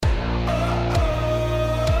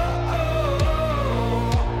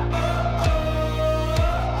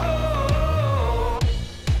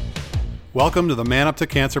Welcome to the Man Up to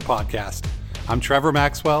Cancer podcast. I'm Trevor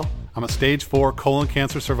Maxwell. I'm a stage 4 colon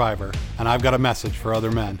cancer survivor, and I've got a message for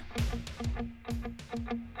other men.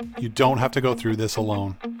 You don't have to go through this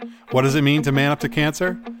alone. What does it mean to man up to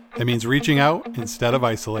cancer? It means reaching out instead of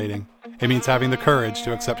isolating. It means having the courage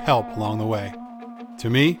to accept help along the way. To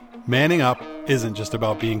me, manning up isn't just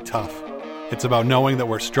about being tough. It's about knowing that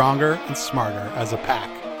we're stronger and smarter as a pack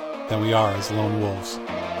than we are as lone wolves.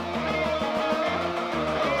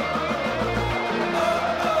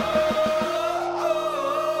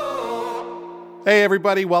 Hey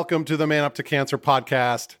everybody, welcome to the Man Up to Cancer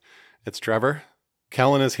podcast. It's Trevor.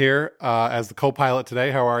 Kellen is here as the co-pilot today.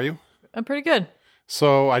 How are you? I'm pretty good.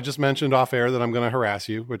 So I just mentioned off air that I'm going to harass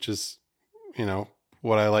you, which is,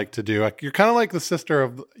 what I like to do. You're kind of like the sister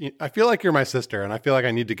of, I feel like you're my sister, and I feel like I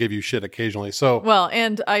need to give you shit occasionally. So, well,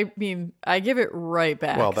 and I mean, I give it right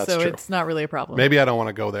back. Well, that's so true. It's not really a problem. Maybe I don't want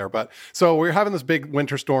to go there, but so we're having this big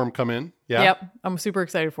winter storm come in. Yeah. Yep. I'm super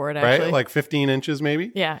excited for it, actually. Right? Like 15 inches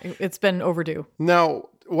maybe? Yeah. It's been overdue. Now,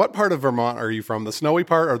 what part of Vermont are you from? The snowy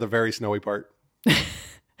part or the very snowy part?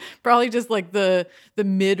 Probably just like the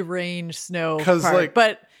mid-range snow part.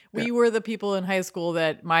 But we were the people in high school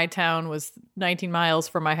that my town was 19 miles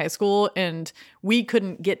from my high school, and we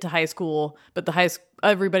couldn't get to high school, but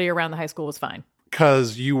everybody around the high school was fine.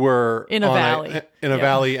 Because you were in a valley.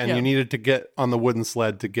 Valley, and you needed to get on the wooden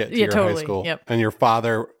sled to get to your high school. Yep. And your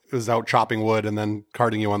father was out chopping wood and then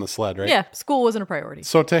carting you on the sled, right? Yeah, school wasn't a priority.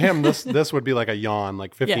 So to him, this would be like a yawn,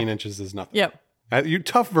 like 15 inches is nothing. Yep. You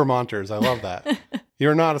tough Vermonters, I love that.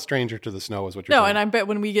 You're not a stranger to the snow is what you're saying. No, and I bet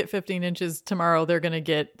when we get 15 inches tomorrow, they're going to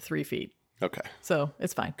get 3 feet. Okay. So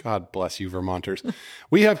it's fine. God bless you, Vermonters.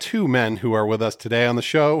 We have two men who are with us today on the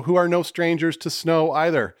show who are no strangers to snow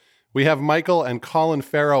either. We have Michael and Colin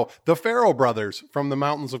Farrow, the Farrow brothers from the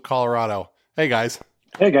mountains of Colorado. Hey, guys.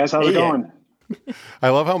 Hey, guys. How's it going? I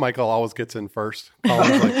love how Michael always gets in first.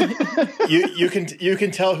 Colin's like, you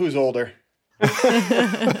can tell who's older.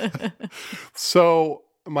 So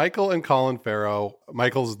Michael and Colin Farrow.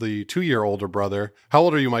 Michael's the 2-year older brother. How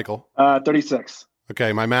old are you, Michael? 36.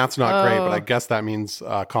 Okay, my math's not great, but I guess that means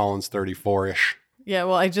Colin's 34-ish. Yeah,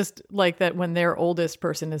 well, I just like that when their oldest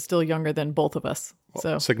person is still younger than both of us.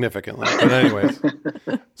 So significantly. But anyways,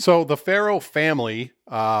 so the Farrow family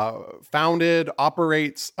operates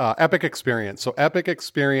Epic Experience. So Epic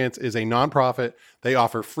Experience is a nonprofit. They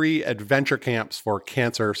offer free adventure camps for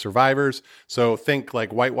cancer survivors. So think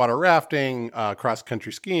like whitewater rafting,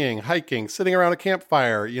 cross-country skiing, hiking, sitting around a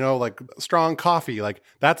campfire, like strong coffee. Like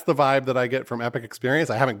that's the vibe that I get from Epic Experience.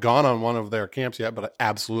 I haven't gone on one of their camps yet, but I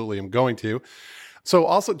absolutely am going to. So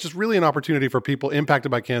also just really an opportunity for people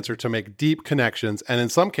impacted by cancer to make deep connections and in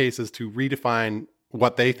some cases to redefine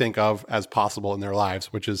what they think of as possible in their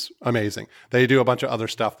lives, which is amazing. They do a bunch of other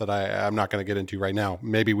stuff that I'm not going to get into right now.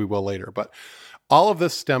 Maybe we will later. But all of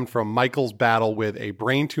this stemmed from Michael's battle with a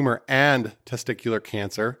brain tumor and testicular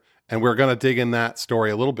cancer. And we're going to dig in that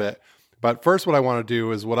story a little bit. But first, what I want to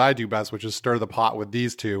do is what I do best, which is stir the pot with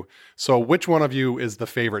these two. So which one of you is the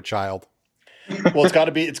favorite child? Well, it's got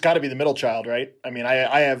to be the middle child, right? I mean,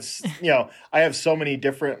 I have so many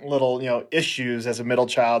different little, issues as a middle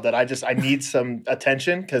child that I need some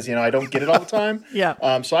attention because, I don't get it all the time.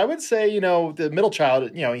 Yeah. So I would say, the middle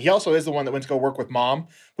child, he also is the one that went to go work with mom,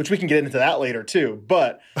 which we can get into that later too.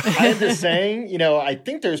 But I'm just saying, I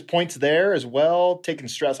think there's points there as well, taking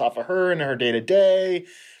stress off of her and her day to day.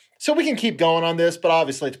 So we can keep going on this, but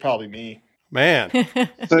obviously it's probably me. Man.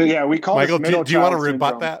 So yeah, we call Michael, this middle do you want to child rebut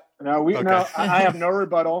syndrome. that? No, I have no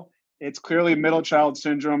rebuttal. It's clearly middle child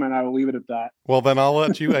syndrome, and I will leave it at that. Well, then I'll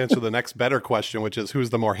let you answer the next better question, which is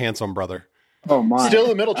who's the more handsome brother? Oh my! Still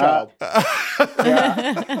the middle child.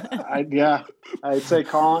 I'd say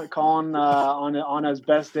Colin on his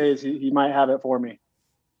best days, he might have it for me.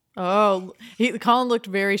 Oh, Colin looked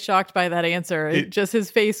very shocked by that answer.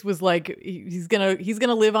 His face was like he's gonna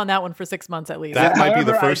live on that one for 6 months at least. That might be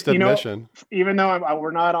the first admission. Even though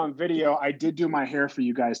we're not on video, I did do my hair for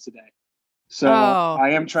you guys today, so I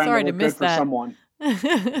am trying to look good for someone.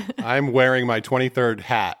 I'm wearing my 23rd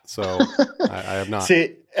hat, so I have not.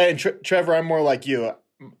 See, and Trevor, I'm more like you.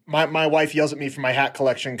 My wife yells at me for my hat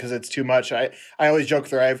collection because it's too much. I always joke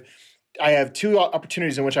with her. I have 2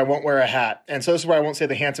 opportunities in which I won't wear a hat. And so this is where I won't say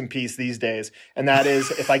the handsome piece these days. And that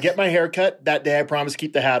is if I get my hair cut, that day I promise to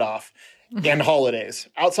keep the hat off. And holidays.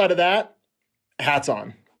 Outside of that, hat's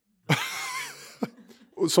on.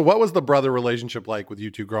 So what was the brother relationship like with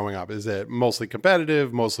you two growing up? Is it mostly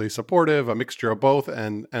competitive, mostly supportive, a mixture of both?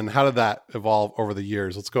 And how did that evolve over the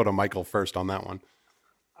years? Let's go to Michael first on that one.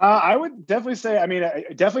 I would definitely say,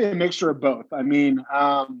 definitely a mixture of both. Growing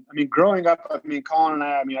up, Colin and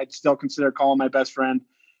I still consider Colin my best friend.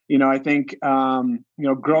 I think,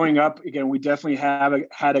 growing up, again, we definitely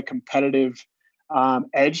had a competitive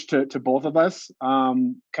edge to both of us,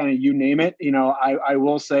 kind of you name it. I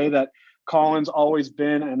will say that Colin's always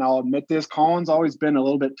been, and I'll admit this, Colin's always been a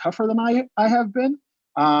little bit tougher than I have been.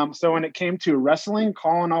 So when it came to wrestling,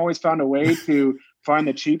 Colin always found a way to find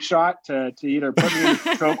the cheap shot to either put me in a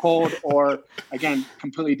chokehold or, again,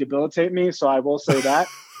 completely debilitate me. So I will say that.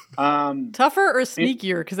 Tougher or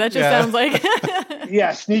sneakier? Because that just sounds like...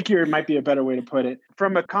 Yeah, sneakier might be a better way to put it.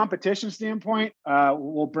 From a competition standpoint,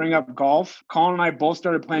 we'll bring up golf. Colin and I both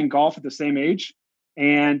started playing golf at the same age.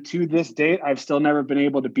 And to this date, I've still never been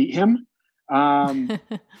able to beat him. And,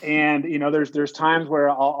 there's times where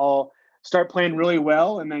I'll start playing really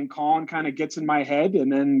well, and then Colin kind of gets in my head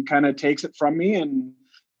and then kind of takes it from me, and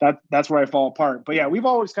that's where I fall apart. But yeah, we've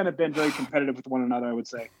always kind of been very competitive with one another, I would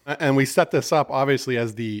say. And we set this up obviously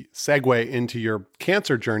as the segue into your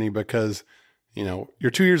cancer journey because,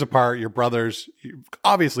 you're 2 years apart, your brothers, you're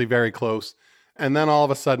obviously very close. And then all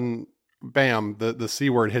of a sudden, bam, the C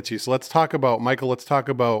word hits you. So let's talk about, Michael, let's talk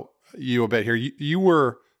about you a bit here. You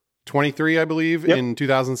were 23, I believe, in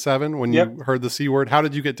 2007 when you heard the C word. How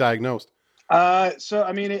did you get diagnosed? So,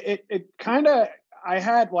 I mean, it kind of, I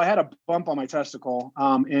had a bump on my testicle,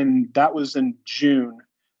 and that was in June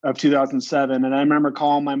of 2007. And I remember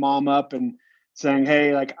calling my mom up and saying,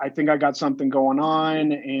 hey, I think I got something going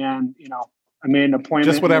on. And, I made an appointment.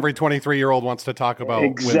 Just what every 23-year-old wants to talk about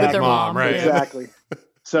with his mom, right? Exactly.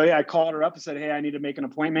 So yeah, I called her up and said, hey, I need to make an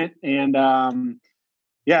appointment. And,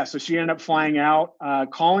 so she ended up flying out.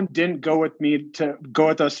 Colin didn't go with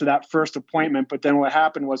us to that first appointment. But then what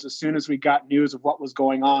happened was, as soon as we got news of what was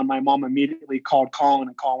going on, my mom immediately called Colin,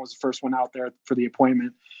 and Colin was the first one out there for the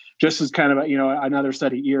appointment, just as kind of another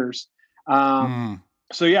set of ears.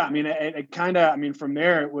 So yeah, I mean, it kind of, from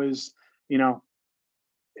there it was,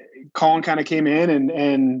 Colin kind of came in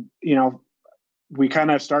and we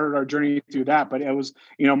kind of started our journey through that. But it was,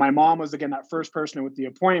 my mom was, again, that first person with the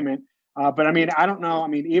appointment. But I mean, I don't know. I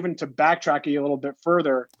mean, even to backtrack a little bit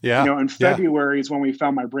further, in February is when we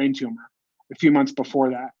found my brain tumor, a few months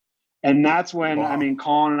before that. And that's when,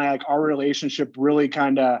 Colin and I, our relationship really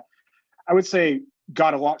kind of, I would say,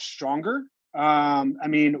 got a lot stronger. When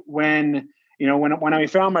I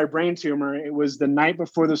found my brain tumor, it was the night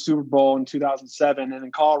before the Super Bowl in 2007. And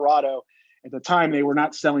in Colorado at the time, they were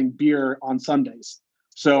not selling beer on Sundays.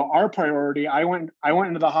 So our priority, I went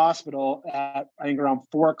into the hospital at, I think, around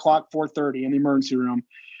 4:30 in the emergency room,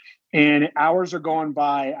 and hours are going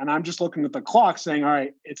by, and I'm just looking at the clock saying, all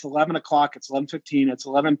right, it's 11 o'clock, it's 11:15, it's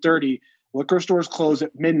 11:30. Liquor stores close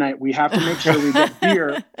at midnight. We have to make sure we get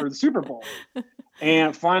beer for the Super Bowl.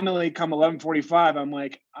 And finally, come 11:45, I'm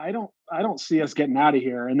like, I don't see us getting out of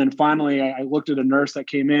here. And then finally, I looked at a nurse that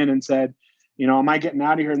came in and said, am I getting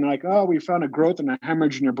out of here? And they're like, oh, we found a growth and a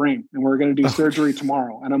hemorrhage in your brain, and we're going to do surgery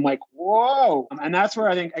tomorrow. And I'm like, whoa. And that's where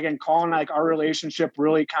I think, again, Colin and our relationship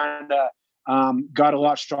really kind of got a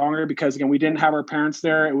lot stronger because, again, we didn't have our parents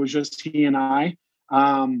there. It was just he and I.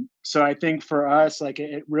 So I think for us,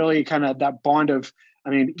 it really kind of that bond of,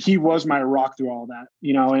 he was my rock through all that,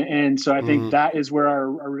 and so I think that is where our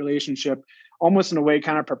relationship almost in a way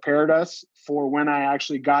kind of prepared us for when I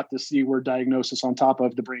actually got the C word diagnosis on top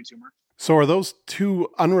of the brain tumor. So are those two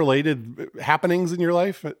unrelated happenings in your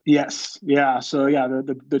life? Yes. Yeah. So yeah,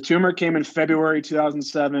 the tumor came in February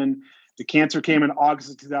 2007. The cancer came in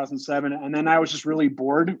August of 2007. And then I was just really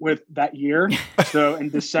bored with that year. So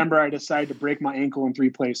in December, I decided to break my ankle in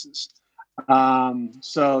 3 places.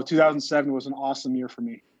 So 2007 was an awesome year for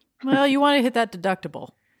me. Well, you want to hit that deductible.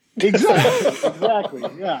 Exactly.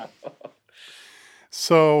 Yeah.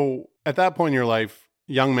 So at that point in your life,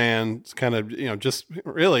 young man, kind of, just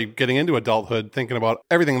really getting into adulthood, thinking about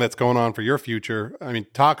everything that's going on for your future.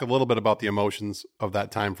 Talk a little bit about the emotions of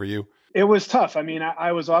that time for you. It was tough. So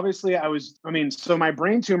my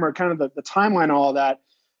brain tumor, kind of the timeline, all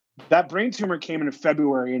that brain tumor came in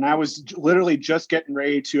February, and I was literally just getting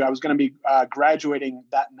ready I was going to be graduating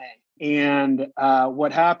that May. And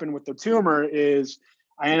what happened with the tumor is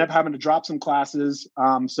I ended up having to drop some classes.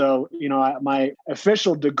 My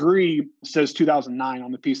official degree says 2009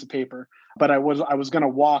 on the piece of paper, but I was going to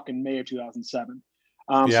walk in May of 2007.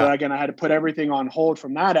 So again, I had to put everything on hold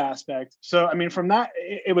from that aspect. So, from that,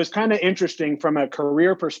 it was kind of interesting from a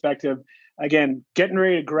career perspective, again, getting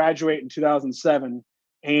ready to graduate in 2007.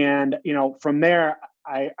 And, from there,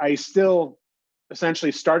 I still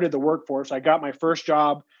essentially started the workforce. I got my first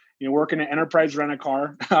job, working at Enterprise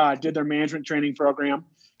Rent-A-Car, did their management training program.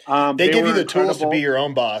 They give you the tools to be your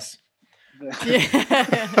own boss.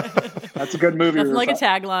 That's a good movie. Nothing like a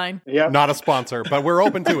tagline. Yeah, not a sponsor, but we're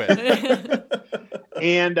open to it.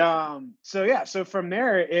 And so from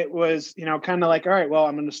there, it was, kind of like, all right, well,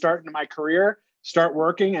 I'm going to start into my career, start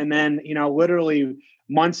working. And then, literally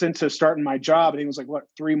months into starting my job, I think it was like,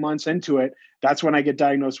 3 months into it, that's when I get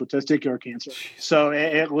diagnosed with testicular cancer. So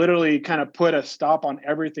it literally kind of put a stop on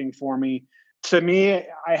everything for me. To me,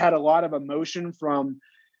 I had a lot of emotion from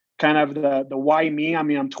kind of the why me. I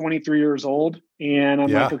mean, I'm 23 years old and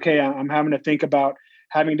I'm like, okay, I'm having to think about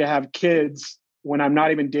having to have kids when I'm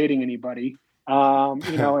not even dating anybody. And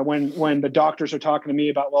when the doctors are talking to me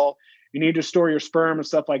about, well, you need to store your sperm and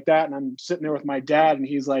stuff like that. And I'm sitting there with my dad and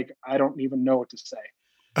he's like, I don't even know what to say.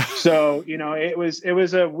 So, it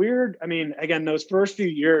was a weird, I mean, again, those first few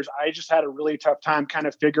years, I just had a really tough time kind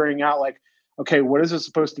of figuring out like, okay, what is this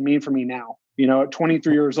supposed to mean for me now? At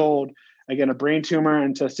 23 years old, again, a brain tumor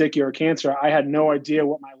and testicular cancer, I had no idea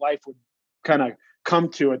what my life would kind of come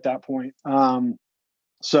to at that point. Yeah,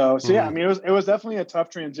 I mean, it was definitely a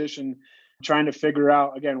tough transition trying to figure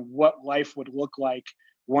out, again, what life would look like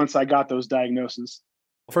once I got those diagnoses.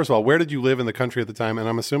 First of all, where did you live in the country at the time? And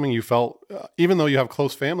I'm assuming you felt, even though you have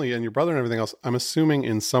close family and your brother and everything else, I'm assuming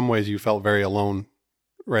in some ways you felt very alone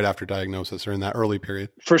right after diagnosis or in that early period.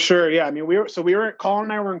 For sure. Yeah. I mean, Colin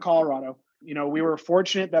and I were in Colorado. We were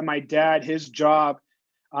fortunate that my dad, his job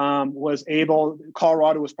Colorado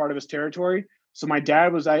was part of his territory. So my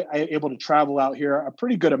dad was able to travel out here a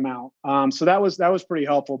pretty good amount. So that was pretty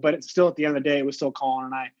helpful, but it's still, at the end of the day, it was still Colin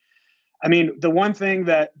and I. I mean, the one thing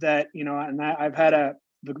that I've had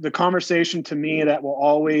the conversation to me that will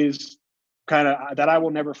always that I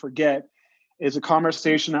will never forget is a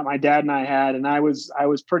conversation that my dad and I had. And I was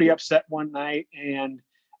pretty upset one night and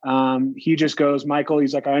he just goes, Michael,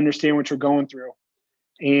 he's like, I understand what you're going through.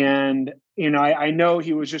 And, I know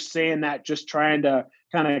he was just saying that, just trying to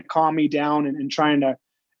kind of calm me down and trying to,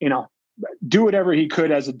 do whatever he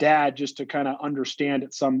could as a dad, just to kind of understand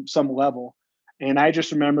at some level. And I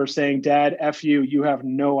just remember saying, Dad, F you, you have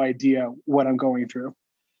no idea what I'm going through.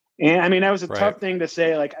 And I mean, that was a tough thing to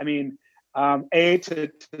say. Like, I mean,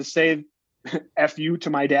 to say F you to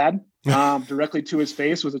my dad directly to his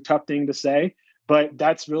face was a tough thing to say, but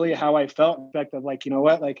that's really how I felt. In fact, of like, you know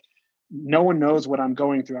what, like no one knows what I'm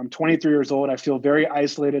going through. I'm 23 years old. I feel very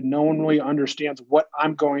isolated. No one really understands what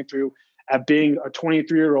I'm going through at being a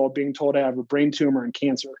 23-year-old, being told I have a brain tumor and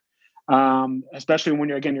cancer. Especially when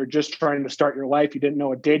you're just trying to start your life. You didn't know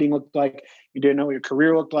what dating looked like. You didn't know what your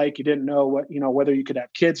career looked like. You didn't know whether you could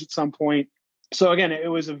have kids at some point. So again, it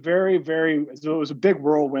was a it was a big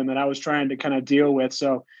whirlwind that I was trying to kind of deal with.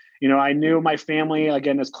 So, I knew my family,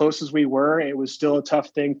 again, as close as we were, it was still a tough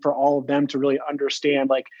thing for all of them to really understand,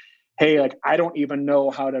 like, hey, like, I don't even know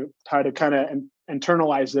how to kind of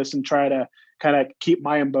internalize this and try to kind of keep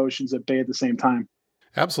my emotions at bay at the same time.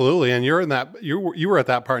 Absolutely. And you were at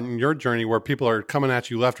that part in your journey where people are coming at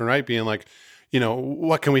you left and right being like,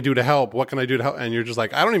 what can we do to help? What can I do to help? And you're just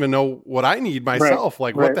like, I don't even know what I need myself.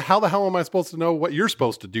 Right. Like, how the hell am I supposed to know what you're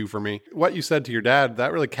supposed to do for me? What you said to your dad,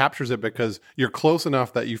 that really captures it, because you're close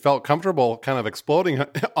enough that you felt comfortable kind of exploding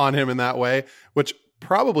on him in that way, which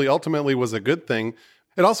probably ultimately was a good thing.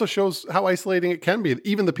 It also shows how isolating it can be,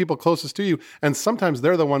 even the people closest to you. And sometimes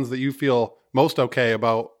they're the ones that you feel most okay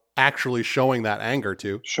about actually showing that anger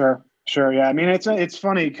to. Sure. Yeah. I mean, it's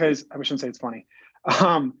funny because I shouldn't say it's funny.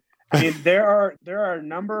 I mean, there are a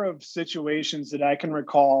number of situations that I can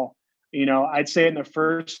recall, I'd say in the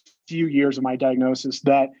first few years of my diagnosis,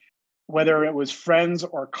 that whether it was friends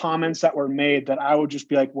or comments that were made, that I would just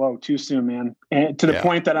be like, whoa, too soon, man. And to the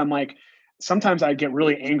point that I'm like, sometimes I get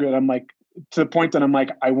really angry that I'm like, to the point that I'm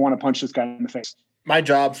like, I want to punch this guy in the face. My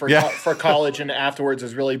job for college and afterwards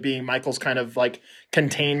is really being Michael's kind of like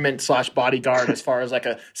containment / bodyguard, as far as like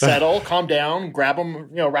a settle, calm down, grab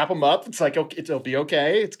him, wrap him up. It's like, okay, it'll be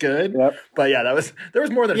okay. It's good. Yep. But yeah, there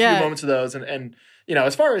was more than a few moments of those. And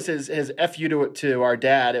as far as his FU to our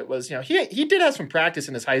dad, it was, he did have some practice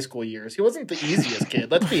in his high school years. He wasn't the easiest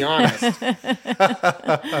kid. Let's be honest.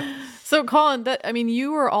 So Colin,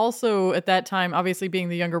 you were also at that time, obviously being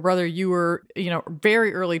the younger brother, you were,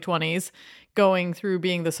 very early 20s, going through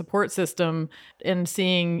being the support system and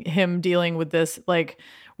seeing him dealing with this. Like,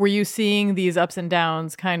 were you seeing these ups and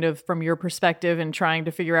downs kind of from your perspective and trying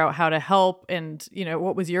to figure out how to help? And,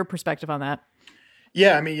 what was your perspective on that?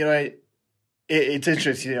 Yeah, I mean, it's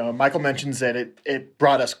interesting. Michael mentions that it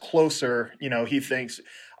brought us closer. He thinks,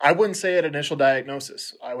 I wouldn't say at initial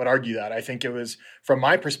diagnosis. I would argue that. I think it was, from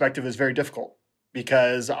my perspective, it was very difficult,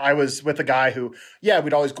 because I was with a guy who,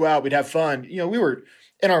 we'd always go out, we'd have fun. We were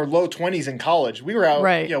in our low 20s in college. We were out,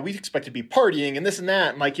 right. We expected to be partying and this and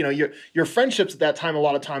that. And like, your friendships at that time, a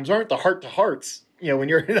lot of times aren't the heart to hearts. When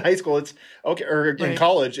you're in high school, it's okay, or in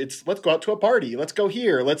college, it's let's go out to a party. Let's go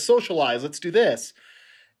here. Let's socialize. Let's do this.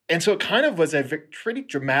 And so it kind of was a pretty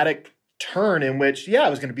dramatic turn in which, I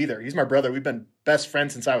was going to be there. He's my brother. We've been best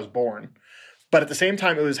friends since I was born. But at the same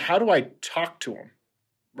time, it was, how do I talk to him?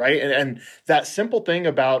 Right. And that simple thing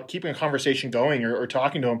about keeping a conversation going or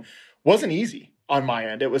talking to him wasn't easy on my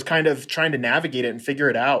end. It was kind of trying to navigate it and figure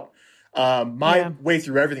it out. My way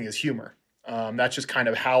through everything is humor. That's just kind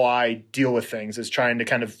of how I deal with things, is trying to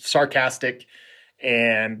kind of sarcastic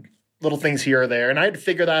and little things here or there. And I had to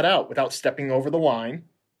figure that out without stepping over the line,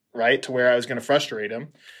 right, to where I was going to frustrate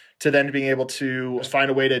him, to then being able to find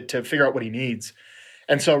a way to figure out what he needs.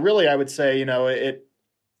 And so really I would say,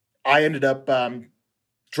 I ended up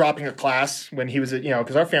dropping a class when he was,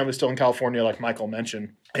 because our family was still in California, like Michael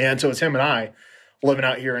mentioned. And so it's him and I living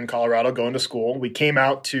out here in Colorado, going to school. We came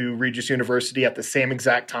out to Regis University at the same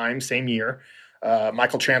exact time, same year.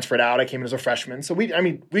 Michael transferred out. I came in as a freshman. So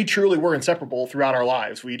we truly were inseparable throughout our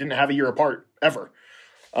lives. We didn't have a year apart ever.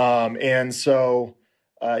 And so,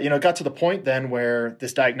 it got to the point then where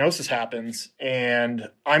this diagnosis happens, and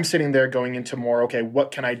I'm sitting there going into more, okay,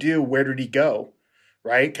 what can I do? Where did he go?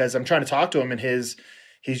 Right? Because I'm trying to talk to him, and he's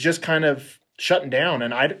just kind of shutting down.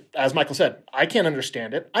 And as Michael said, I can't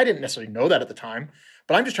understand it. I didn't necessarily know that at the time,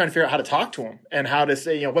 but I'm just trying to figure out how to talk to him and how to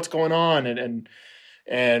say, what's going on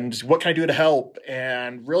and what can I do to help,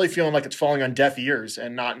 and really feeling like it's falling on deaf ears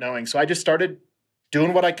and not knowing. So I just started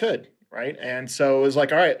doing what I could. Right. And so it was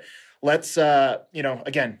like, all right, let's,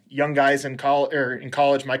 again, young guys in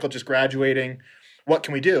college, Michael just graduating. What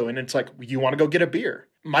can we do? And it's like, you want to go get a beer?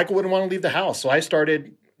 Michael wouldn't want to leave the house. So I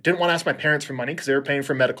didn't want to ask my parents for money because they were paying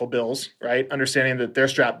for medical bills, right? Understanding that they're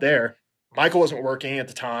strapped there. Michael wasn't working at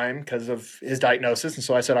the time because of his diagnosis. And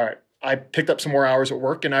so I said, all right, I picked up some more hours at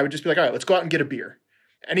work, and I would just be like, all right, let's go out and get a beer.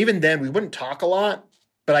 And even then we wouldn't talk a lot,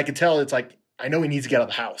 but I could tell it's like, I know he needs to get out of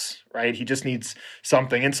the house, right? He just needs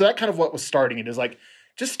something. And so that kind of what was starting it, is like,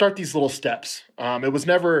 just start these little steps. It was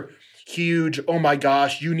never huge, oh my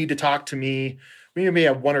gosh, you need to talk to me. We may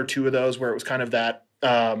have one or two of those where it was kind of that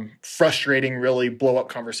frustrating, really blow up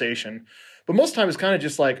conversation. But most of the time it's kind of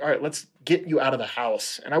just like, all right, let's get you out of the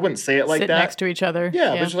house. And I wouldn't say it like Sit that. next to each other.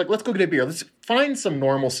 Yeah, but just like, let's go get a beer. Let's find some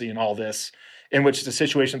normalcy in all this, in which the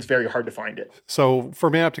situation's very hard to find it. So for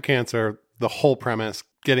Man Up to Cancer, the whole premise,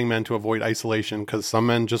 getting men to avoid isolation, because some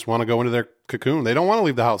men just want to go into their cocoon. They don't want to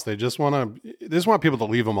leave the house. They just want people to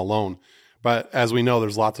leave them alone. But as we know,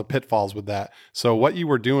 there's lots of pitfalls with that. So what you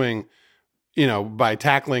were doing, by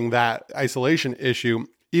tackling that isolation issue,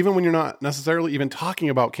 even when you're not necessarily even talking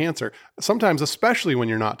about cancer, sometimes, especially when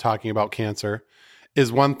you're not talking about cancer,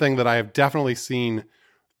 is one thing that I have definitely seen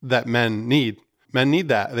that men need. Men need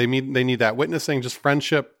that. They need that witnessing, just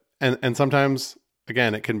friendship. And sometimes,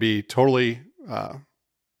 again, it can be totally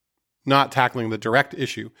not tackling the direct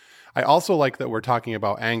issue. I also like that we're talking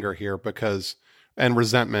about anger here and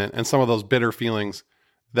resentment and some of those bitter feelings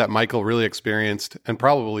that Michael really experienced and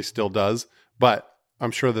probably still does, but I'm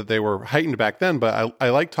sure that they were heightened back then. But I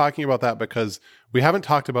like talking about that because we haven't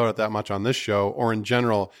talked about it that much on this show, or in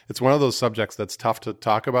general. It's one of those subjects that's tough to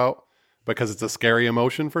talk about because it's a scary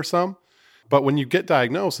emotion for some. But when you get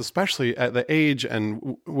diagnosed, especially at the age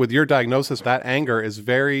and with your diagnosis, that anger is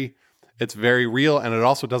very real, and it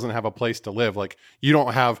also doesn't have a place to live. Like,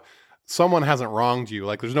 someone hasn't wronged you.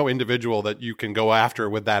 Like, there's no individual that you can go after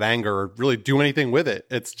with that anger or really do anything with it.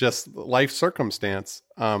 It's just life circumstance.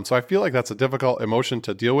 So I feel like that's a difficult emotion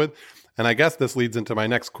to deal with. And I guess this leads into my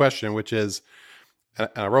next question, which is, and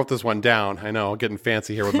I wrote this one down. I know, getting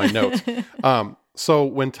fancy here with my notes. So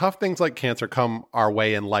when tough things like cancer come our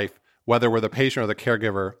way in life, whether we're the patient or the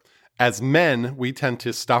caregiver, as men, we tend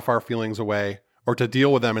to stuff our feelings away or to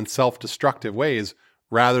deal with them in self-destructive ways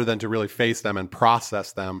rather than to really face them and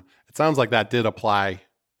process them. It sounds like that did apply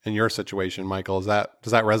in your situation, Michael. Does that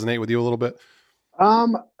resonate with you a little bit?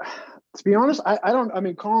 To be honest, I don't. I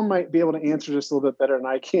mean, Colin might be able to answer this a little bit better than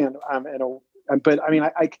I can. But I mean,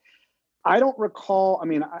 I don't recall. I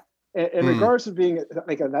mean, in regards to being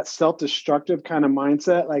like that self-destructive kind of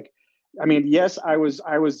mindset, like, I mean, yes, I was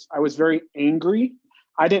very angry.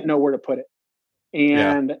 I didn't know where to put it,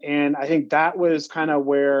 and I think that was kind of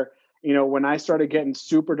where, when I started getting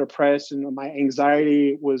super depressed and my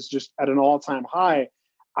anxiety was just at an all-time high,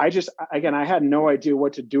 I had no idea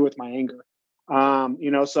what to do with my anger.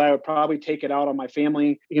 So I would probably take it out on my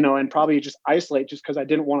family, and probably just isolate just because I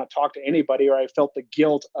didn't want to talk to anybody, or I felt the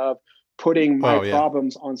guilt of putting my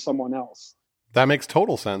problems on someone else. That makes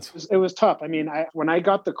total sense. It was tough. I mean, when I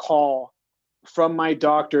got the call from my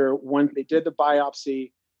doctor, when they did the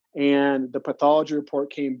biopsy and the pathology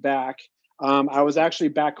report came back, I was actually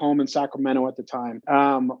back home in Sacramento at the time.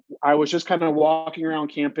 I was just kind of walking around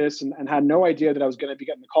campus and had no idea that I was going to be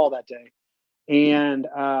getting the call that day. And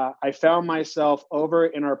I found myself over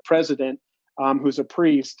in our president, who's a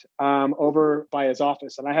priest, over by his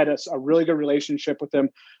office. And I had a really good relationship with him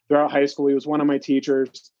throughout high school. He was one of my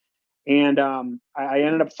teachers. And I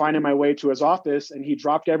ended up finding my way to his office, and he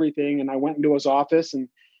dropped everything. And I went into his office, and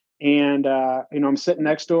I'm sitting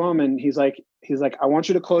next to him, and he's like, I want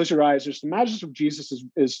you to close your eyes. Just imagine if Jesus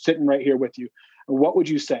is sitting right here with you. What would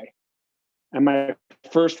you say? And my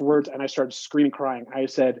first words, and I started screaming, crying. I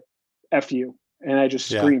said, F you. And I just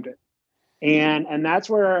screamed it. And that's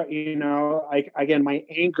where, again, my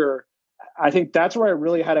anger, I think that's where I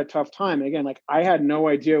really had a tough time. Again, like I had no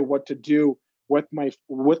idea what to do with my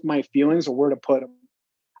feelings or where to put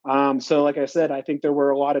them. So like I said, I think there were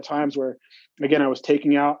a lot of times where, again, I was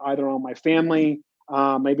taking out either on my family,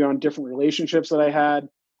 maybe on different relationships that I had.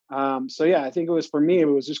 I think it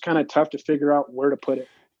was just kind of tough to figure out where to put it.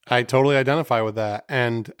 I totally identify with that.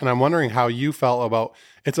 And I'm wondering how you felt about,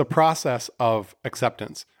 it's a process of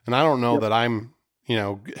acceptance. And I don't know that I'm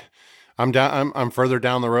further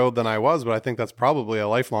down the road than I was, but I think that's probably a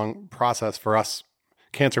lifelong process for us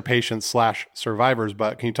cancer patients / survivors.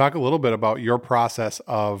 But can you talk a little bit about your process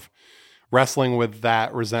of wrestling with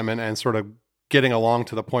that resentment and sort of getting along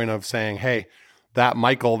to the point of saying, hey, that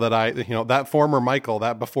Michael that former Michael,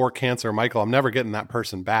 that before cancer Michael, I'm never getting that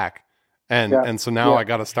person back. And so now I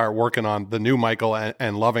got to start working on the new Michael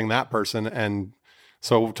and loving that person. And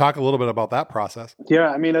so talk a little bit about that process. Yeah.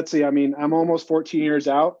 I mean, let's see. I mean, I'm almost 14 years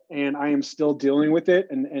out and I am still dealing with it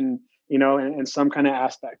in some kind of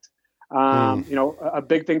aspect. A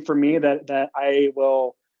big thing for me that I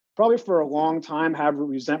will probably for a long time have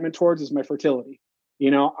resentment towards is my fertility.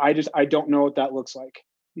 I don't know what that looks like.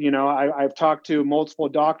 I've talked to multiple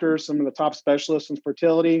doctors, some of the top specialists in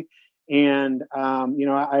fertility. And,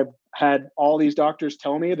 I've had all these doctors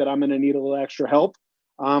tell me that I'm going to need a little extra help.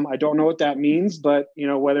 I don't know what that means, but,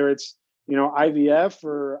 whether it's, IVF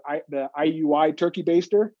or the IUI turkey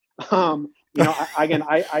baster,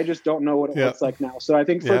 I just don't know what it looks like now. So I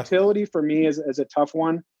think fertility for me is a tough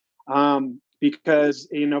one because,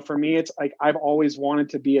 for me, it's like I've always wanted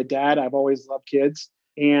to be a dad. I've always loved kids.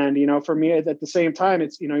 And, for me, at the same time,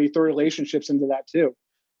 it's, you throw relationships into that too.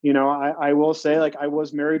 I will say, like, I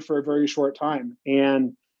was married for a very short time.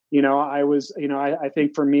 And, I was, I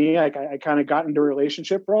think for me, like, I kind of got into a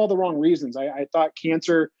relationship for all the wrong reasons. I thought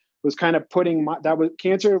cancer was kind of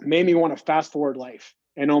cancer made me want to fast forward life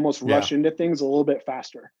and almost rush into things a little bit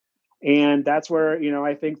faster. And that's where,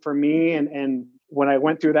 I think for me and when I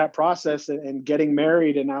went through that process and getting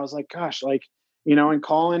married, and I was like, gosh, like, and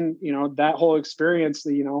calling, that whole experience,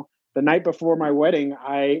 the night before my wedding,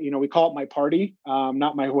 we call it my party,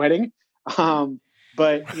 not my wedding. But,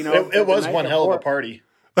 it was one hell of a party.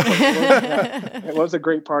 It was a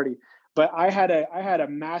great party, but I had a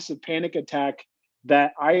massive panic attack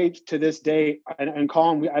that I, to this day, and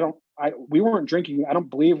Colin, we weren't drinking. I don't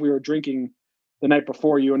believe we were drinking the night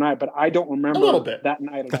before, you and I, but I don't remember that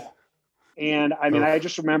night at all. And I mean, I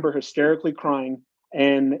just remember hysterically crying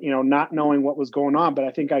and, not knowing what was going on. But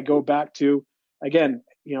I think I go back to, again,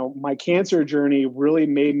 my cancer journey really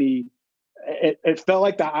made me, it felt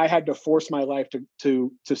like that I had to force my life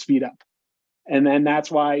to speed up. And then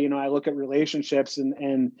that's why, I look at relationships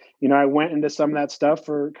and I went into some of that stuff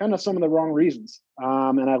for kind of some of the wrong reasons.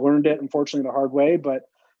 And I learned it, unfortunately, the hard way. But,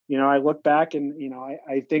 I look back and,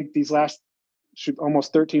 I think these last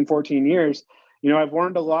almost 13, 14 years, I've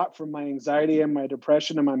learned a lot from my anxiety and my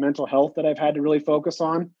depression and my mental health that I've had to really focus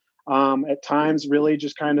on. At times, really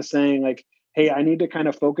just kind of saying like, hey, I need to kind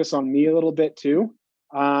of focus on me a little bit too.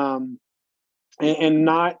 And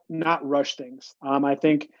not rush things. I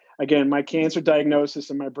think, again, my cancer diagnosis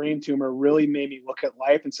and my brain tumor really made me look at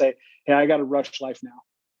life and say, hey, I got to rush life now.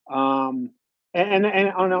 And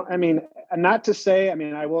I don't know, I mean, not to say, I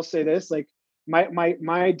mean, I will say this, like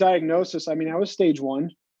my diagnosis, I mean, I was stage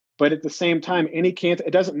 1, but at the same time, any cancer,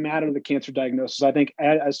 it doesn't matter the cancer diagnosis. I think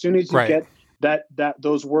as soon as you get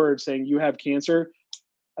those words saying you have cancer,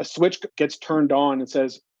 a switch gets turned on and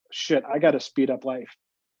says, shit, I got to speed up life.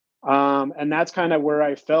 And that's kind of where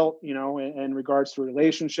I felt, in regards to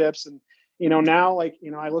relationships and, now like,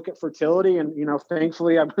 I look at fertility and,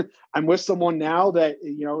 thankfully I'm with someone now that,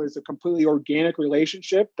 is a completely organic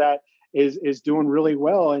relationship that is doing really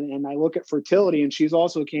well. And I look at fertility and she's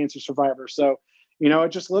also a cancer survivor. So, it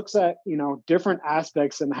just looks at, different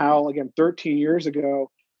aspects and how, again, 13 years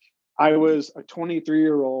ago, I was a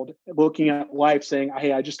 23-year-old looking at life saying,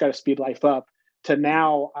 hey, I just got to speed life up. To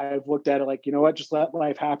now I've looked at it like, just let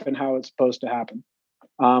life happen how it's supposed to happen.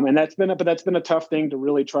 And that's been a tough thing to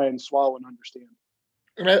really try and swallow and understand.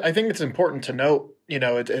 I think it's important to note,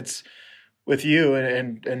 it's with you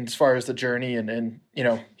and as far as the journey and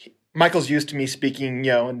Michael's used to me speaking,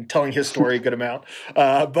 and telling his story a good amount.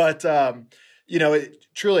 But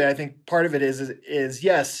truly, I think part of it is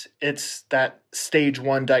yes, it's that stage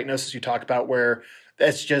 1 diagnosis you talk about, where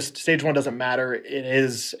it's just stage 1 doesn't matter. It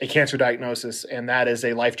is a cancer diagnosis, and that is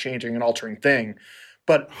a life-changing and altering thing.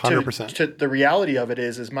 But 100%. To the reality of it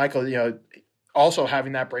is Michael, also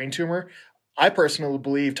having that brain tumor, I personally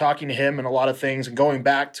believe, talking to him and a lot of things, and going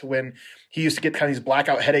back to when he used to get kind of these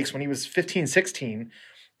blackout headaches when he was 15, 16,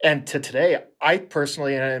 and to today, I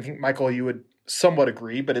personally, and I think Michael, you would somewhat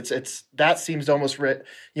agree, but it's that seems to almost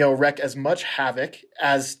wreak as much havoc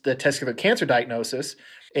as the testicular cancer diagnosis.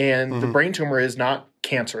 And the brain tumor is not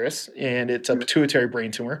cancerous, and it's a pituitary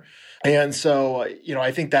brain tumor. And so,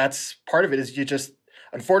 I think that's part of it, is you just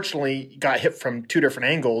unfortunately got hit from 2 different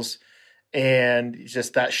angles, and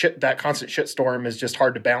just that constant shitstorm is just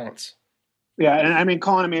hard to balance. Yeah. And I mean,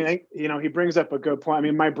 Colin, he brings up a good point. I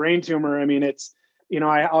mean, my brain tumor, it's,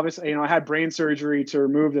 I obviously, I had brain surgery to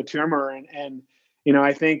remove the tumor, and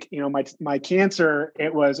I think, my cancer,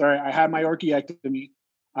 it was, all right, I had my orchiectomy,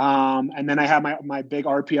 and then I had my big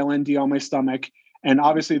RPLND on my stomach. And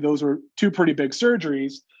obviously those were 2 pretty big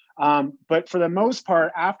surgeries. But for the most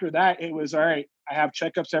part, after that, it was, all right, I have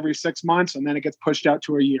checkups every 6 months, and then it gets pushed out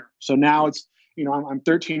to a year. So now it's, I'm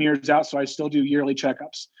 13 years out, so I still do yearly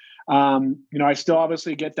checkups. I still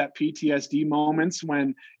obviously get that PTSD moments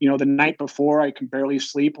when, the night before I can barely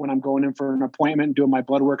sleep when I'm going in for an appointment and doing my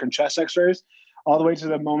blood work and chest x-rays, all the way to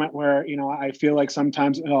the moment where, I feel like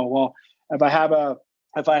sometimes, if I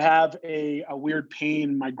have a weird pain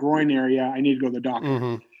in my groin area, I need to go to the doctor.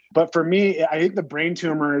 Mm-hmm. But for me, I think the brain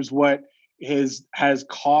tumor is what has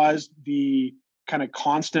caused the kind of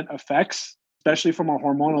constant effects, especially from a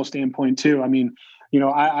hormonal standpoint too. I mean,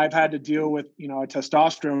 I've had to deal with, a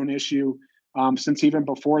testosterone issue since even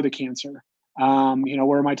before the cancer,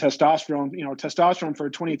 where my testosterone for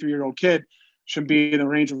a 23-year-old kid should be in the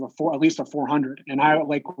range of at least a 400. And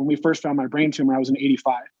when we first found my brain tumor, I was an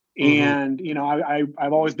 85. Mm-hmm. And,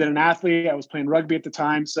 I've always been an athlete. I was playing rugby at the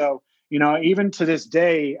time. So, even to this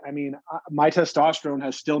day, I mean, my testosterone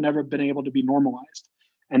has still never been able to be normalized.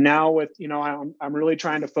 And now with, I'm really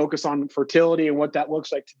trying to focus on fertility and what that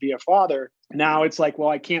looks like to be a father. Now it's like, well,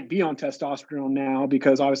 I can't be on testosterone now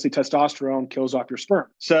because obviously testosterone kills off your sperm.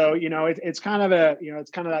 So, it's kind of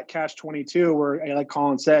that catch-22 where, like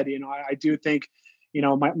Colin said, I do think,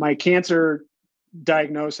 my cancer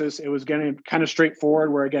diagnosis, it was getting kind of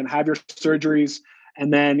straightforward where, again, have your surgeries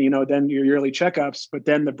and then, then your yearly checkups. But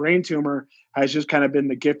then the brain tumor has just kind of been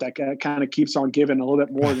the gift that kind of keeps on giving a little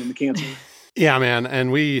bit more than the cancer. Yeah, man.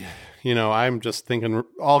 And we, I'm just thinking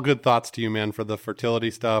all good thoughts to you, man, for the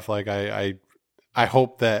fertility stuff. Like I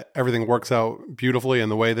hope that everything works out beautifully in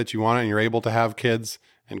the way that you want it and you're able to have kids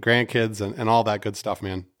and grandkids and all that good stuff,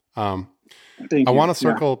 man. I want to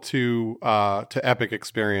circle to Epic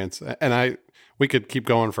Experience, and we could keep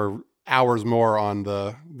going for hours more on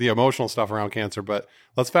the emotional stuff around cancer, but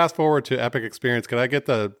let's fast forward to Epic Experience. Could I get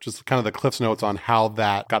just kind of the Cliff's Notes on how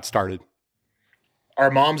that got started?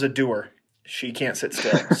 Our mom's a doer. She can't sit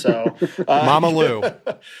still. So, Mama Lou.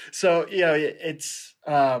 So, it's,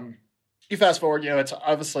 you fast forward, it's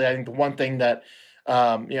obviously, I think the one thing that,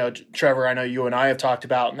 Trevor, I know you and I have talked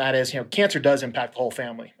about, and that is, cancer does impact the whole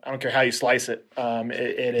family. I don't care how you slice it.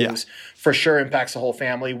 It is for sure impacts the whole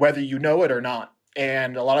family, whether you know it or not.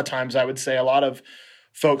 And a lot of times I would say a lot of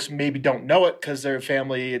folks maybe don't know it because their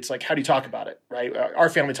family, it's like, how do you talk about it? Right. Our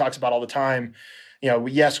family talks about it all the time.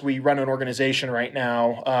 Yes, we run an organization right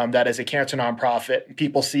now that is a cancer nonprofit.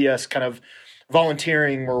 People see us kind of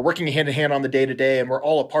volunteering. We're working hand in hand on the day to day, and we're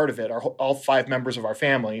all a part of it. All 5 members of our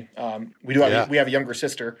family. We have a younger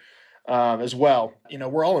sister as well.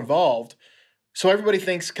 We're all involved. So everybody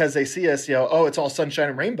thinks because they see us, oh, it's all sunshine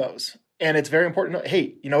and rainbows. And it's very important.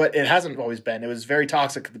 Hey, it hasn't always been. It was very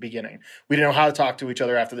toxic at the beginning. We didn't know how to talk to each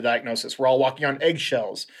other after the diagnosis. We're all walking on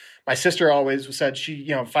eggshells. My sister always said she,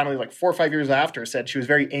 finally like 4 or 5 years after, said she was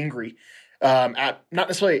very angry at not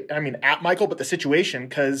necessarily, at Michael, but the situation,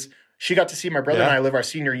 because she got to see my brother and I live our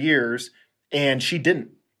senior years, and she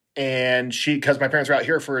didn't. And because my parents were out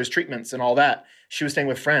here for his treatments and all that, she was staying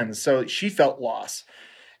with friends. So she felt loss.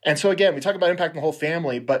 And so again, we talk about impacting the whole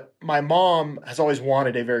family, but my mom has always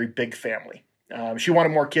wanted a very big family. She wanted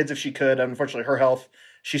more kids if she could. Unfortunately, her health,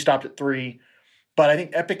 she stopped at 3. But I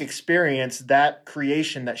think Epic Experience, that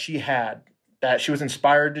creation that she had, that she was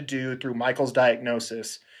inspired to do through Michael's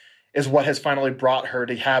diagnosis, is what has finally brought her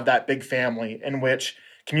to have that big family in which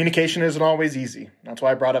communication isn't always easy. That's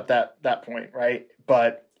why I brought up that point, right?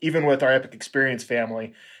 But even with our Epic Experience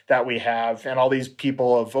family that we have, and all these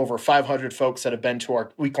people of over 500 folks that have been to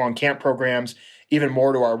our week-long camp programs, even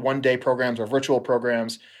more to our one-day programs, our virtual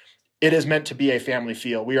programs, it is meant to be a family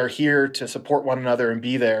feel. We are here to support one another and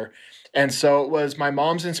be there. And so it was my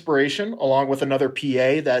mom's inspiration, along with another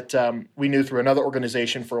PA that we knew through another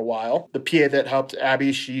organization for a while. The PA that helped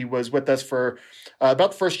Abby, she was with us for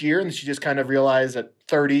about the first year, and she just kind of realized at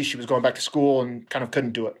 30 she was going back to school and kind of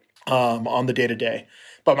couldn't do it on the day-to-day.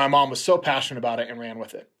 But my mom was so passionate about it and ran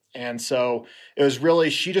with it. And so it was really,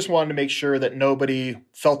 she just wanted to make sure that nobody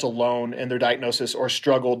felt alone in their diagnosis or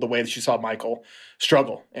struggled the way that she saw Michael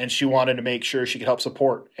struggle. And she wanted to make sure she could help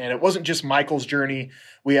support. And it wasn't just Michael's journey.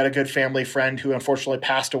 We had a good family friend who unfortunately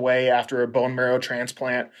passed away after a bone marrow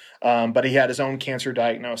transplant, but he had his own cancer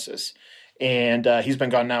diagnosis. And he's been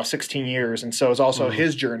gone now 16 years. And so it was also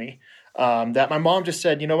his journey. That my mom just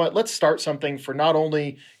said, you know what, let's start something for not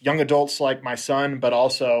only young adults like my son, but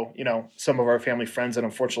also, some of our family friends that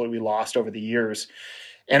unfortunately we lost over the years.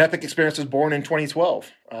 And Epic Experience was born in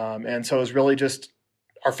 2012. And so it was really just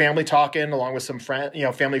our family talking along with some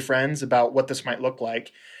family friends about what this might look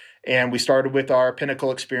like. And we started with our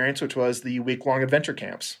Pinnacle Experience, which was the week-long adventure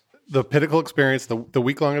camps. The Pinnacle Experience, the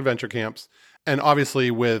week-long adventure camps. And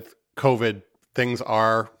obviously with COVID, things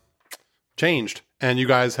are changed. And you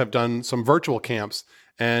guys have done some virtual camps,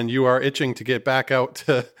 and you are itching to get back out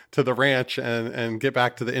to the ranch and get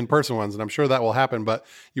back to the in-person ones. And I'm sure that will happen. But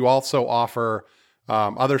you also offer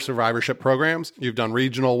other survivorship programs. You've done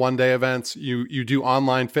regional one-day events. You do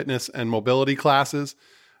online fitness and mobility classes.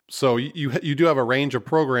 So you do have a range of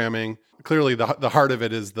programming. Clearly, the heart of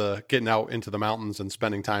it is the getting out into the mountains and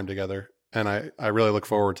spending time together. And I really look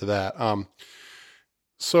forward to that.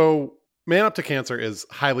 So Man Up to Cancer is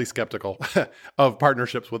highly skeptical of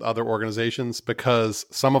partnerships with other organizations because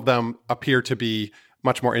some of them appear to be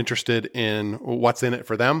much more interested in what's in it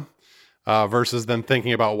for them versus than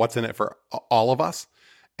thinking about what's in it for all of us.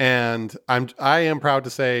 And I am proud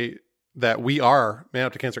to say that Man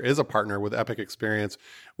Up to Cancer is a partner with Epic Experience.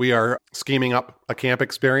 We are scheming up a camp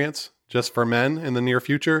experience just for men in the near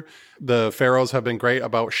future. The Pharaohs have been great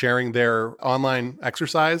about sharing their online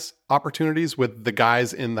exercise opportunities with the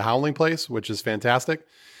guys in the Howling Place, which is fantastic.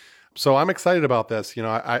 So I'm excited about this.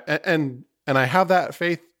 I have that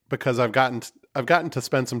faith because I've gotten to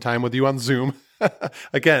spend some time with you on Zoom.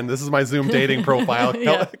 Again, this is my Zoom dating profile.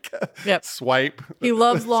 Yep. Swipe. He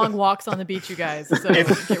loves long walks on the beach, you guys. So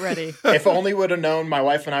get ready. If only would have known, my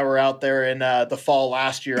wife and I were out there in the fall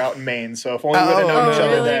last year out in Maine. So if only we would have known each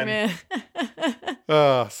other then.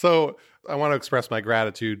 Man. So I want to express my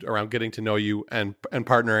gratitude around getting to know you and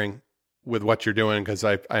partnering with what you're doing because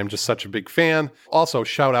I am just such a big fan. Also,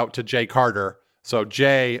 shout out to Jay Carter. So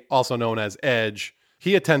Jay, also known as Edge,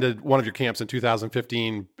 he attended one of your camps in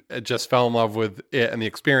 2015, just fell in love with it and the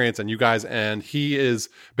experience and you guys, and he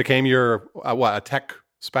became your, a tech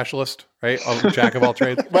specialist, right? A jack of all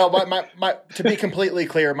trades. Well, my to be completely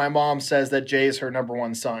clear, my mom says that Jay is her number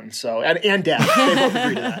one son. So, and dad, they both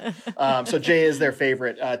agree to that. So Jay is their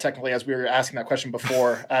favorite, technically, as we were asking that question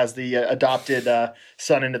before, as the adopted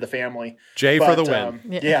son into the family. Jay for the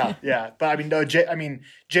win. Yeah. But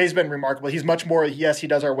Jay's been remarkable. He's much more, yes, he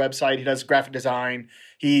does our website. He does graphic design.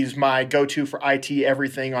 He's my go-to for IT,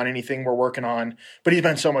 everything on anything we're working on. But he's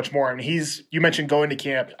been so much more. I mean, you mentioned going to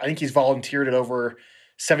camp. I think he's volunteered at over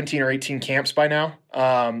 17 or 18 camps by now.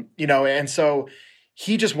 And so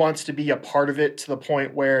he just wants to be a part of it to the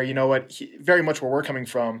point where, very much where we're coming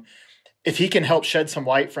from, if he can help shed some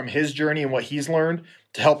light from his journey and what he's learned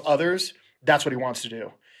to help others, that's what he wants to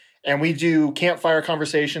do. And we do campfire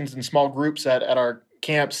conversations in small groups at our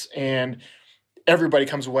camps, and everybody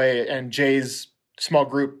comes away, and Jay's small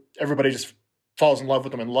group, everybody just falls in love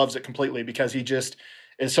with him and loves it completely because he just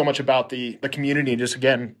is so much about the community and just,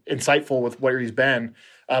 again, insightful with where he's been.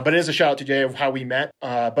 But it is a shout out to Jay of how we met.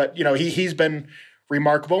 But, he's been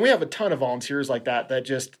remarkable. We have a ton of volunteers like that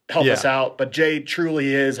just help us out. But Jay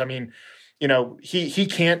truly is, he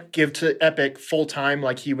can't give to Epic full time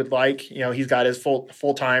like he would like. He's got his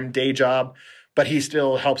full-time day job, but he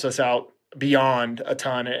still helps us out beyond a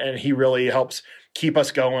ton. And he really helps keep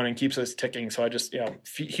us going and keeps us ticking. So I just,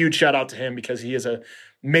 huge shout out to him because he is a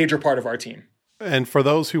major part of our team. And for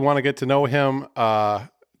those who want to get to know him,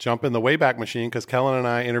 jump in the Wayback Machine because Kellen and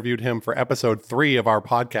I interviewed him for episode 3 of our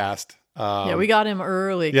podcast. We got him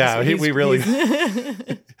early. Yeah, we really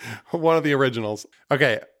one of the originals.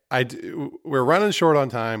 Okay, we're running short on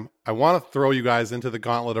time. I want to throw you guys into the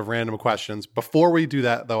gauntlet of random questions. Before we do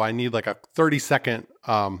that, though, I need like a 30-second,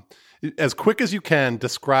 as quick as you can,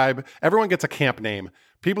 describe. Everyone gets a camp name.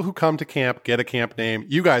 People who come to camp get a camp name.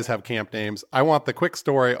 You guys have camp names. I want the quick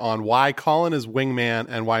story on why Colin is Wingman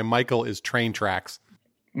and why Michael is Train Tracks.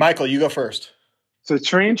 Michael, you go first. So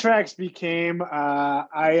Train Tracks became, so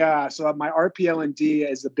my RPL&D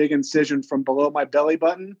is a big incision from below my belly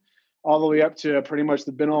button all the way up to pretty much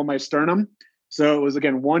the middle of my sternum. So it was,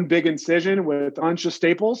 again, one big incision with a bunch of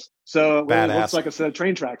staples. So it really looks like a set of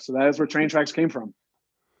train tracks. So that is where train tracks came from.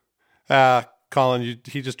 Colin,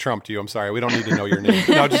 he just trumped you. I'm sorry. We don't need to know your name.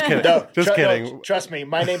 No, just kidding. Just kidding. No, trust me,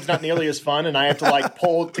 my name's not nearly as fun, and I have to like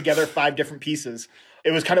pull together 5 different pieces.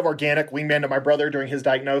 It was kind of organic. Wingman to my brother during his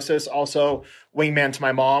diagnosis. Also, wingman to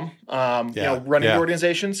my mom. Running the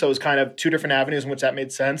organization. So it was kind of 2 different avenues in which that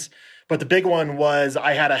made sense. But the big one was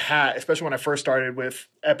I had a hat, especially when I first started with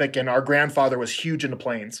Epic, and our grandfather was huge into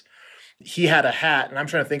planes. He had a hat, and I'm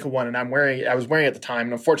trying to think of one, and I was wearing it at the time,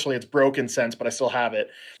 and unfortunately it's broken since, but I still have it.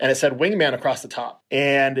 And it said Wingman across the top.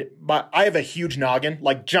 And I have a huge noggin,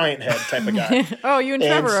 like giant head type of guy. Oh, you and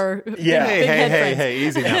Trevor are hey,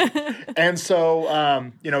 easy now. And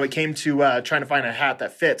so, it came to trying to find a hat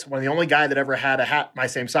that fits. One of the only guy that ever had a hat my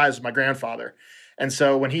same size was my grandfather. And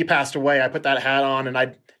so when he passed away, I put that hat on, and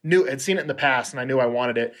I'd seen it in the past, and I knew I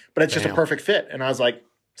wanted it, but it's just a perfect fit. And I was like,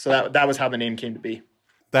 so that was how the name came to be.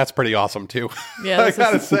 That's pretty awesome too. Yeah, I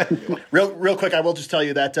gotta say. Real quick, I will just tell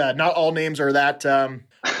you that not all names are that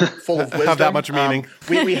full of wisdom. Have that much meaning.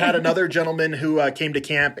 We had another gentleman who came to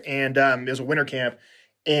camp, and it was a winter camp,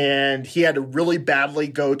 and he had to really badly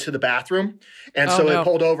go to the bathroom, and he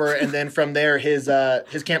pulled over, and then from there, his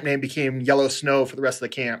camp name became Yellow Snow for the rest of the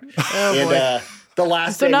camp. Oh, and the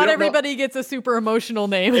last so day, not everybody gets a super emotional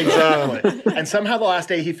name. Exactly. And somehow the last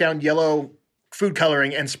day he found yellow food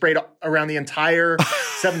coloring and sprayed around the entire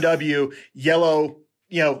 7W yellow,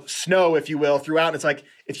 snow, if you will, throughout. And it's like,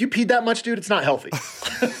 if you peed that much, dude, it's not healthy.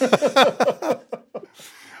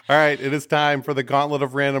 All right. It is time for the gauntlet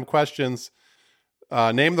of random questions.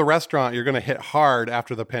 Name the restaurant you're going to hit hard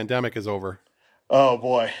after the pandemic is over. Oh,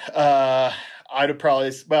 boy. I'd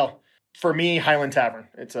probably, for me, Highland Tavern.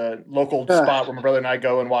 It's a local spot where my brother and I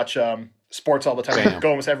go and watch sports all the time. I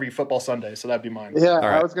go almost every football Sunday, so that'd be mine. Yeah,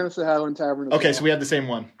 right. I was going to say Highland Tavern. Okay, so we have the same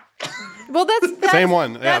one. Well, that's same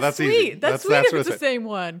one. Yeah, that's sweet. Easy. That's sweet if it's the same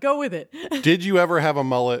one. Go with it. Did you ever have a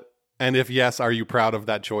mullet? And if yes, are you proud of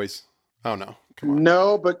that choice? Oh, no. Come on.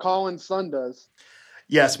 No, but Colin's son does.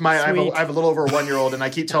 Yes, I have a little over a 1-year-old, and I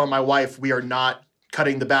keep telling my wife we are not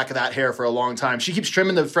cutting the back of that hair for a long time. She keeps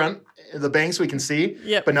trimming the front, the bangs so we can see.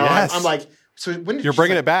 Yep. But no, yes. I'm like, so when you're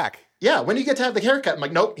bringing it back. Yeah, when do you get to have the haircut? I'm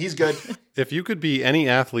like, nope, he's good. If you could be any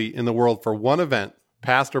athlete in the world for one event,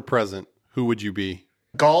 past or present, who would you be?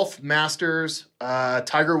 Golf, Masters,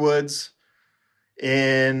 Tiger Woods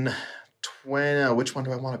in which one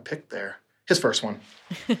do I want to pick there? His first one.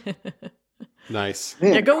 Nice.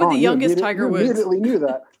 Man, go with the youngest Tiger Woods. Immediately knew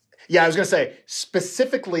that. Yeah, I was going to say,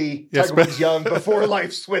 specifically Tiger Woods young before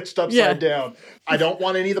life switched upside down. I don't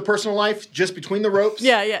want any of the personal life, just between the ropes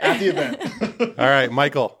at the event. All right,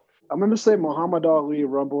 Michael. I'm going to say Muhammad Ali,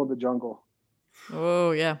 Rumble in the Jungle.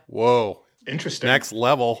 Oh, yeah. Whoa. Interesting. Next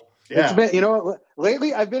level. Yeah.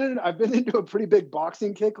 Lately I've been into a pretty big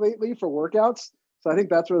boxing kick lately for workouts. So I think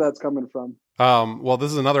that's where that's coming from. Well,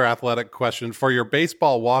 this is another athletic question. For your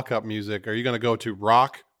baseball walk-up music, are you going to go to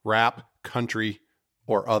rock, rap, country,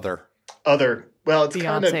 or other? Other. Well, it's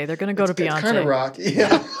Beyonce. They're going to go to Beyonce. It's kind of rock.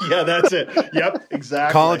 Yeah, that's it. Yep,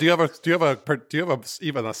 exactly. Colin, do you have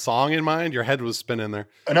even a song in mind? Your head was spinning there.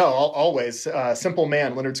 No, always. Simple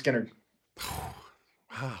Man, Leonard Skinner.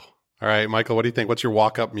 Wow. All right, Michael, what do you think? What's your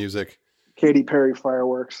walk-up music? Katy Perry,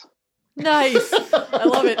 Fireworks. Nice. I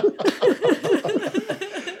love it.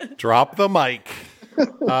 Drop the mic.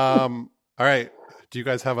 All right. Do you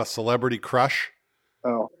guys have a celebrity crush?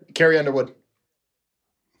 Oh, Carrie Underwood.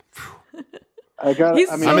 I'm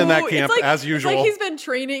in that camp as usual. It's like he's been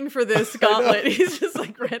training for this gauntlet. He's just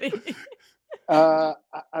like ready. I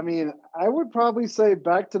would probably say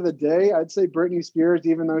back to the day. I'd say Britney Spears,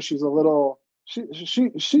 even though she's a little.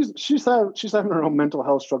 She's having her own mental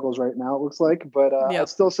health struggles right now, it looks like, but I'd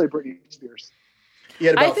still say Britney Spears. He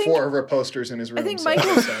had about 4 of her posters in his room. I think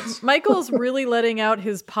Michael's really letting out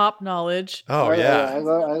his pop knowledge. Oh yeah. I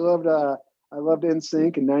loved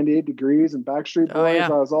NSYNC and 98 Degrees and Backstreet Boys. I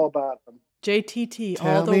was all about them. JTT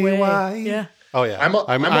all the way. Why. Yeah. Oh yeah. I'm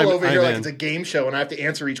all over here like it's a game show and I have to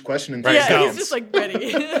answer each question in 3 seconds. He's just like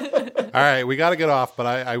ready. All right, we got to get off, but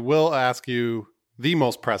I will ask you the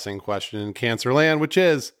most pressing question in Cancer Land, which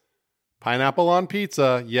is pineapple on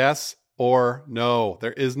pizza, yes or no?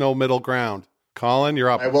 There is no middle ground. Colin, you're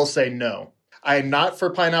up. I will say no. I am not for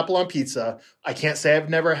pineapple on pizza. I can't say I've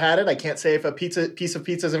never had it. I can't say if a piece of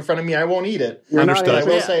pizza is in front of me, I won't eat it. Understood. I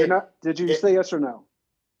will say. Did you say yes or no?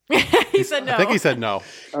 He said no. I think he said no.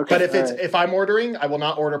 Okay, but if I'm ordering, I will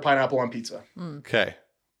not order pineapple on pizza. Okay.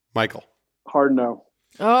 Michael. Hard no.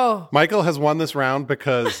 Oh, Michael has won this round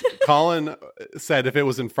because Colin said if it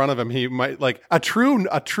was in front of him, he might like a true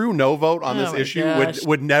no vote on this issue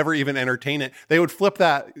would never even entertain it. They would flip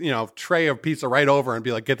that tray of pizza right over and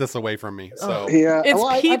be like, "Get this away from me." So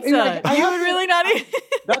it's pizza. You would really not eat.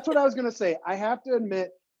 That's what I was gonna say. I have to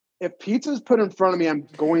admit, if pizza's put in front of me, I'm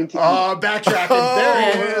going to. Backtracking.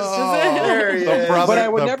 There he is. There he is. But I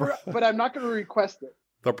would never. But I'm not going to request it.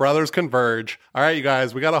 The brothers converge. All right, you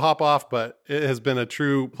guys, we got to hop off, but it has been a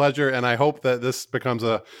true pleasure, and I hope that this becomes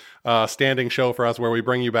a standing show for us where we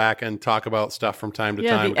bring you back and talk about stuff from time to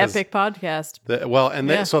time. The Epic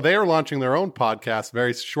podcast. So they are launching their own podcast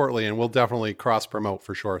very shortly, and we'll definitely cross promote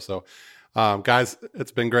for sure. So, guys,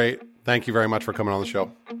 it's been great. Thank you very much for coming on the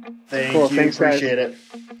show. Thank you. Thanks, appreciate it.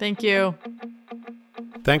 Thank you.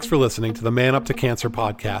 Thanks for listening to the Man Up to Cancer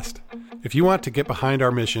podcast. If you want to get behind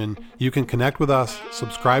our mission, you can connect with us,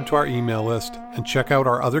 subscribe to our email list, and check out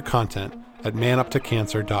our other content at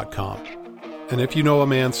manuptocancer.com. And if you know a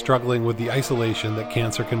man struggling with the isolation that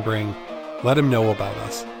cancer can bring, let him know about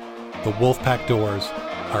us. The Wolfpack doors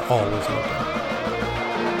are always open.